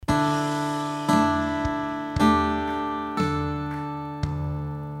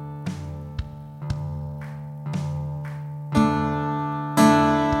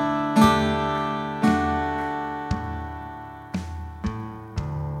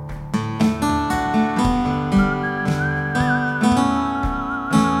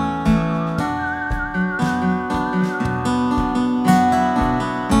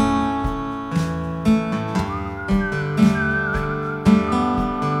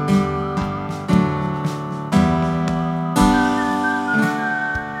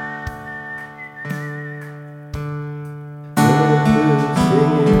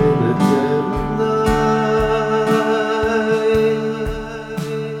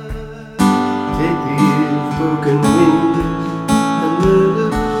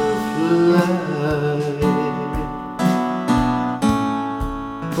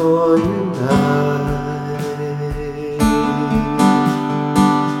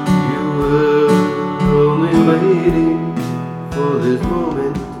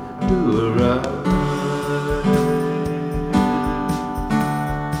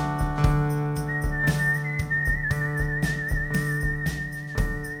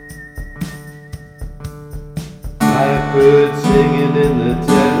blackbird singing in the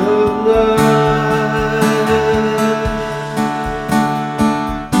dead of night.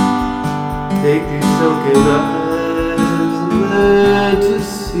 Take these sunken eyes and learn to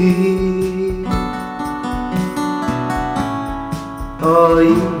see all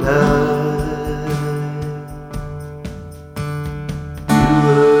you like. You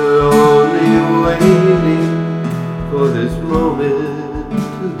were only waiting for this moment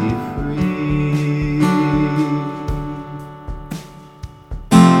to be free.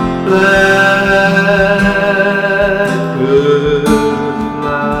 Blackbird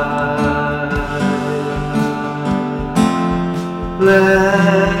fly,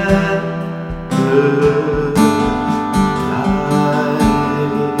 blackbird fly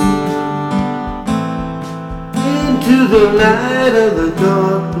into the light of the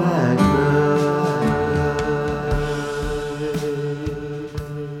dark black night.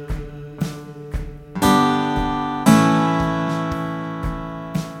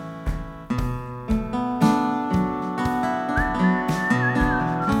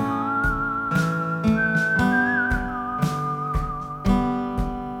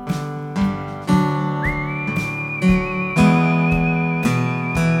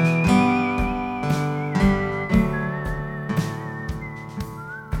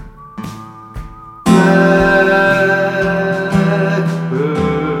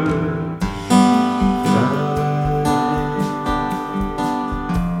 Blackbird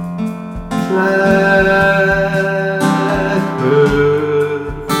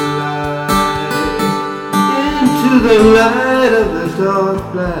fly into the light of the dark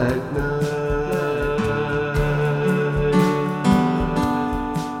black night.